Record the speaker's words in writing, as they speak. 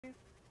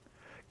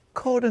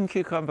Cordon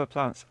cucumber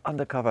plants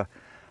undercover.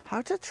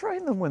 How to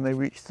train them when they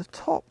reach the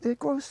top. They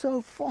grow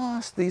so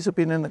fast. These have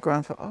been in the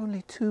ground for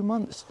only 2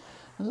 months.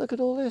 And look at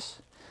all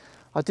this.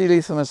 I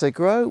de-leaf them as they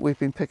grow. We've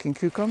been picking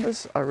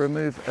cucumbers. I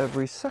remove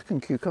every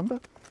second cucumber.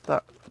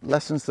 That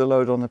lessens the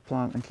load on the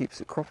plant and keeps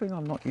it cropping.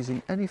 I'm not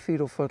using any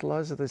feed or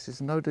fertilizer. This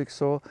is no dig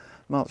soil,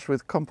 mulch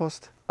with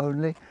compost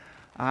only.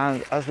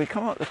 And as we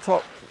come up the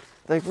top,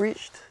 they've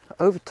reached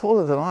over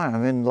taller than I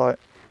am in like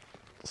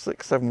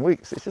 6-7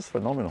 weeks. It's just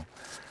phenomenal.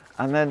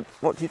 And then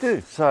what do you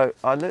do? So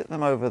I lit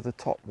them over the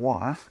top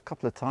wire a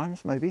couple of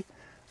times maybe,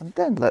 and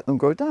then let them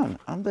grow down.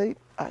 And they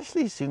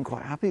actually seem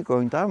quite happy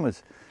growing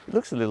downwards. It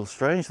looks a little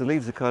strange. The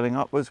leaves are curling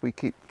upwards. We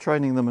keep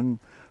training them and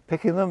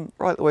picking them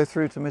right the way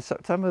through to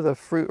mid-September. The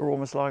fruit are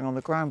almost lying on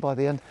the ground by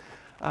the end.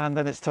 And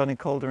then it's turning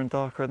colder and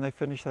darker and they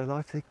finish their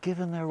life. They've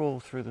given their all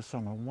through the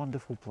summer.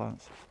 Wonderful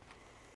plants.